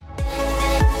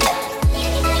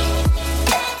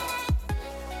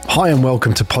Hi and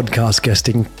welcome to Podcast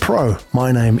Guesting Pro.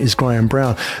 My name is Graham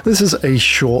Brown. This is a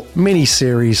short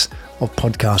mini-series of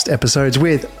podcast episodes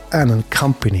with an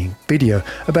accompanying video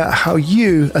about how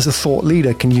you as a thought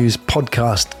leader can use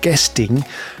podcast guesting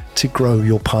to grow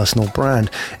your personal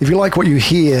brand. If you like what you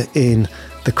hear in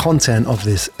the content of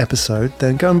this episode,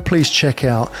 then go and please check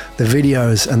out the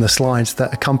videos and the slides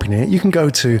that accompany it. You can go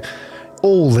to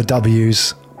all the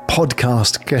W's,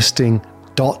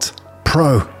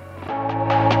 podcastguesting.pro.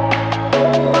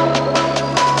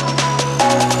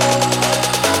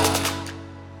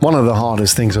 One of the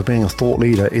hardest things of being a thought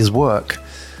leader is work.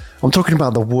 I'm talking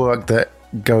about the work that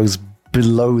goes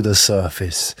below the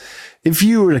surface. If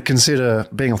you were to consider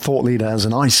being a thought leader as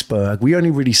an iceberg, we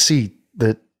only really see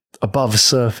the above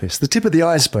surface, the tip of the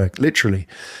iceberg, literally.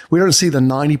 We don't see the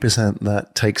 90%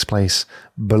 that takes place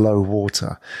below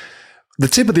water. The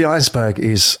tip of the iceberg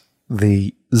is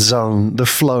the zone, the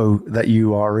flow that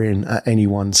you are in at any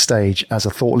one stage as a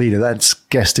thought leader. That's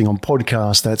guesting on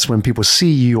podcasts. That's when people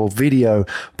see your video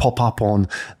pop up on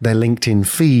their LinkedIn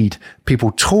feed,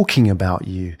 people talking about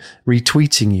you,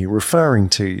 retweeting you, referring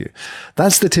to you.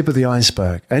 That's the tip of the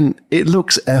iceberg. And it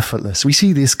looks effortless. We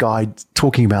see this guy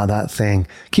talking about that thing,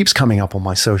 keeps coming up on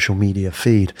my social media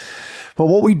feed. But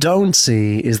what we don't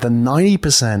see is the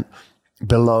 90%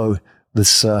 below the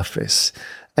surface.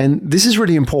 And this is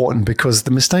really important because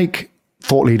the mistake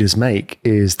thought leaders make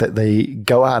is that they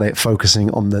go at it focusing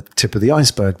on the tip of the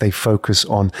iceberg. They focus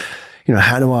on,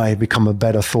 how do I become a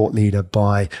better thought leader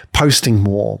by posting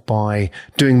more, by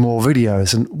doing more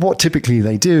videos? And what typically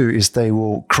they do is they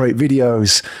will create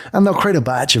videos and they'll create a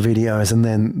batch of videos and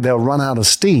then they'll run out of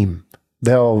steam.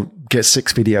 They'll get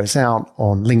 6 videos out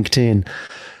on LinkedIn,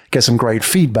 get some great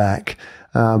feedback.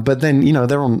 But then,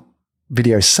 they're on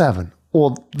video 7.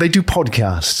 Or they do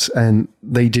podcasts and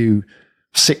they do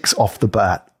 6 off the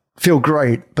bat, feel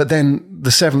great. But then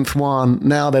the 7th one,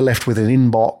 now they're left with an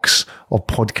inbox of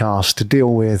podcasts to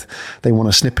deal with. They want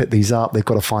to snippet these up. They've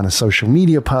got to find a social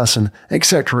media person,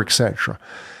 etc., etc.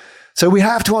 So we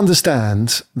have to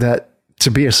understand that to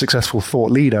be a successful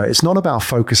thought leader, it's not about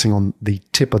focusing on the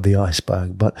tip of the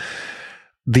iceberg, but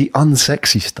the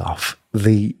unsexy stuff,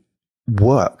 the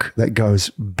work that goes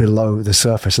below the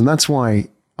surface. And that's why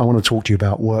I want to talk to you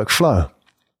about workflow.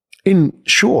 In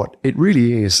short, it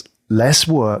really is less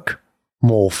work,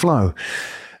 more flow.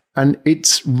 And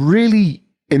it's really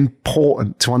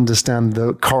important to understand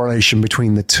the correlation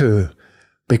between the two,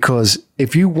 because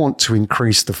if you want to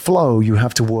increase the flow, you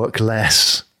have to work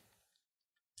less.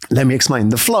 Let me explain.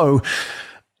 The flow,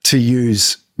 to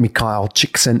use Mikhail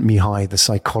Csikszentmihalyi, the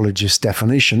psychologist's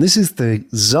definition, this is the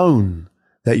zone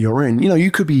that you're in.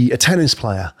 You could be a tennis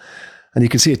player, and you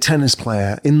can see a tennis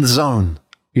player in the zone.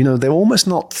 They're almost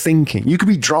not thinking. You could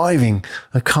be driving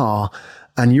a car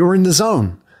and you're in the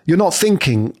zone. You're not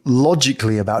thinking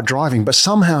logically about driving, but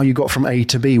somehow you got from A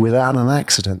to B without an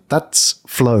accident. That's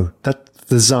flow. That's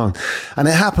the zone. And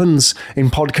it happens in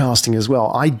podcasting as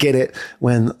well. I get it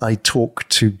when I talk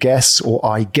to guests or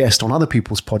I guest on other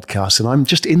people's podcasts and I'm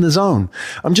just in the zone.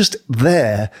 I'm just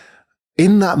there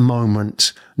in that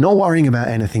moment, not worrying about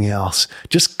anything else,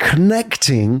 just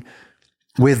connecting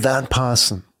with that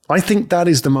person. I think that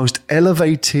is the most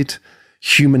elevated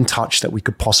human touch that we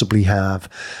could possibly have.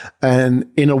 And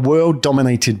in a world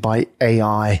dominated by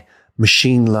AI,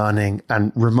 machine learning,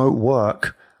 and remote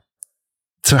work,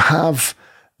 to have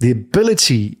the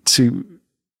ability to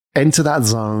enter that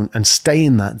zone and stay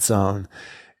in that zone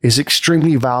is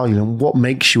extremely valuable and what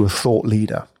makes you a thought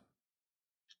leader.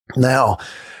 Now,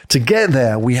 to get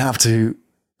there, we have to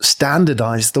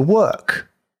standardize the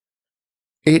work.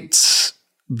 It's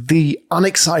the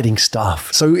unexciting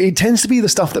stuff. So it tends to be the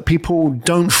stuff that people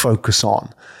don't focus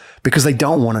on because they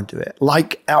don't want to do it,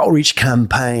 like outreach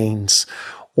campaigns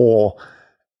or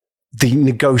the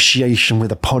negotiation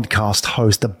with a podcast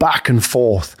host, the back and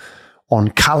forth on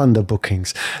calendar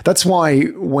bookings. That's why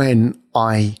when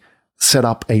I set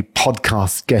up a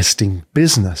podcast guesting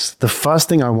business, the first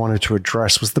thing I wanted to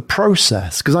address was the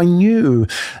process, because I knew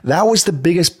that was the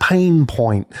biggest pain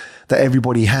point that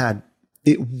everybody had.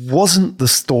 It wasn't the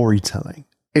storytelling.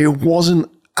 It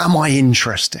wasn't, am I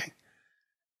interesting?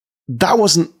 That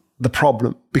wasn't the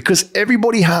problem, because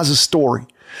everybody has a story.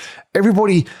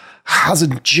 Everybody has a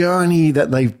journey that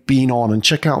they've been on. And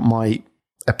check out my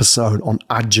episode on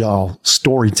agile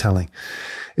storytelling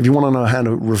if you want to know how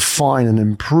to refine and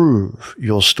improve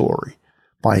your story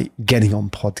by getting on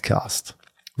podcast.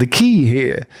 The key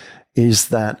here is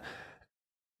that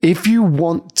if you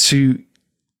want to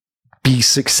be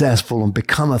successful and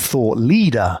become a thought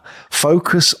leader,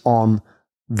 focus on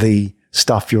the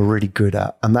stuff you're really good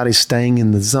at. And that is staying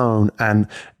in the zone and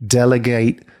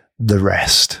delegate the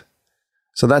rest.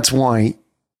 So that's why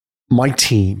my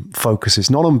team focuses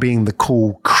not on being the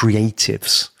cool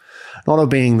creatives, not on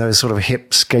being those sort of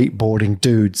hip skateboarding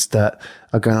dudes that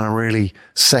are going to really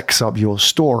sex up your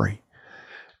story.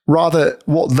 Rather,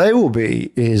 what they will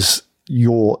be is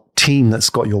your team that's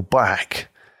got your back.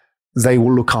 They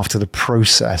will look after the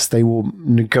process. They will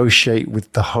negotiate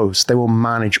with the host. They will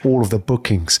manage all of the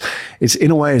bookings. It's,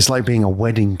 in a way, it's like being a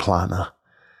wedding planner,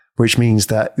 which means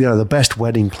that, the best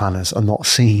wedding planners are not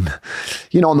seen.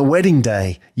 On the wedding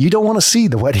day, you don't want to see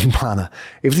the wedding planner.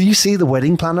 If you see the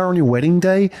wedding planner on your wedding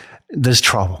day, there's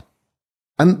trouble.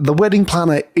 And the wedding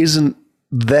planner isn't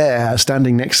there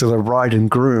standing next to the bride and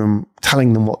groom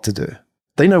telling them what to do.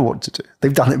 They know what to do.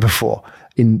 They've done it before.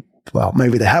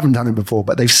 Maybe they haven't done it before,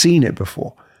 but they've seen it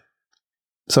before.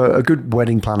 So a good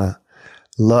wedding planner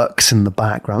lurks in the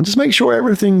background. Just make sure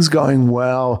everything's going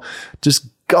well, just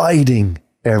guiding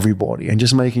everybody and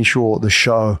just making sure the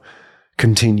show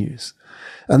continues.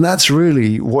 And that's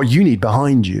really what you need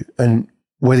behind you. And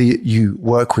whether you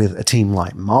work with a team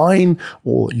like mine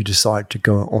or you decide to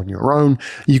go on your own,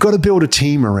 you've got to build a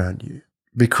team around you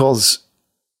because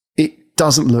it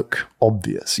doesn't look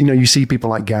obvious. You see people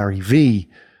like Gary Vee,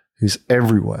 who's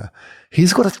everywhere.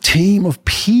 He's got a team of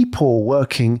people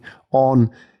working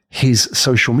on his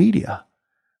social media.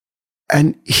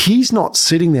 And he's not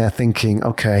sitting there thinking,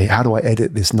 okay, how do I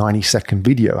edit this 90-second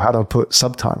video? How do I put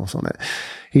subtitles on it?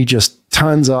 He just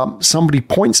turns up, somebody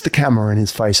points the camera in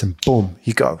his face and boom,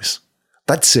 he goes.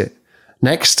 That's it.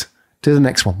 Next, to the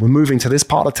next one. We're moving to this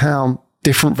part of town,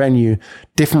 different venue,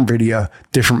 different video,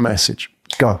 different message.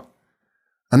 Go.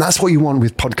 And that's what you want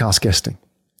with podcast guesting.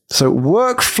 So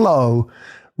workflow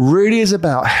really is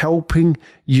about helping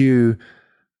you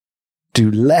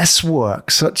do less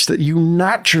work such that you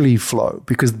naturally flow,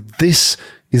 because this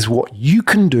is what you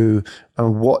can do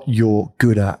and what you're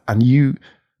good at. And you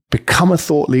become a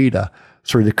thought leader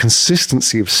through the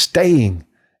consistency of staying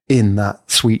in that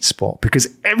sweet spot, because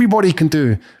everybody can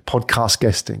do podcast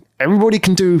guesting. Everybody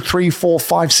can do 3, 4,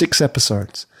 5, 6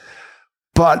 episodes,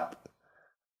 but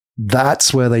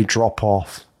that's where they drop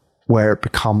off, where it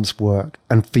becomes work.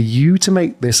 And for you to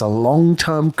make this a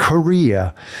long-term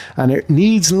career, and it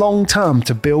needs long-term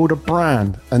to build a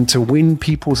brand and to win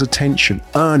people's attention,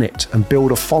 earn it and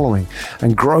build a following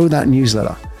and grow that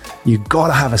newsletter, you've got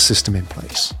to have a system in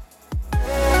place.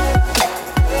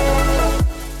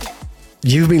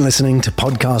 You've been listening to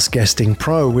Podcast Guesting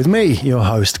Pro with me, your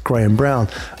host, Graham Brown,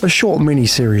 a short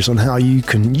mini-series on how you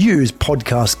can use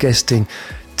podcast guesting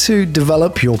to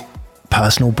develop your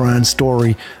personal brand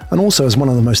story, and also as one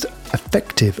of the most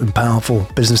effective and powerful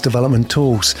business development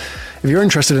tools. If you're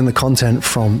interested in the content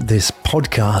from this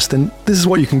podcast, then this is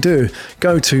what you can do.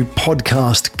 Go to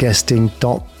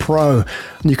podcastguesting.pro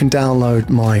and you can download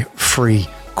my free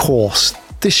course.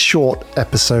 This short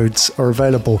episodes are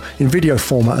available in video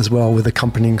format as well with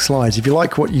accompanying slides. If you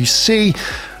like what you see,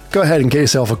 go ahead and get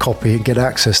yourself a copy and get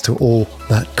access to all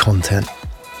that content.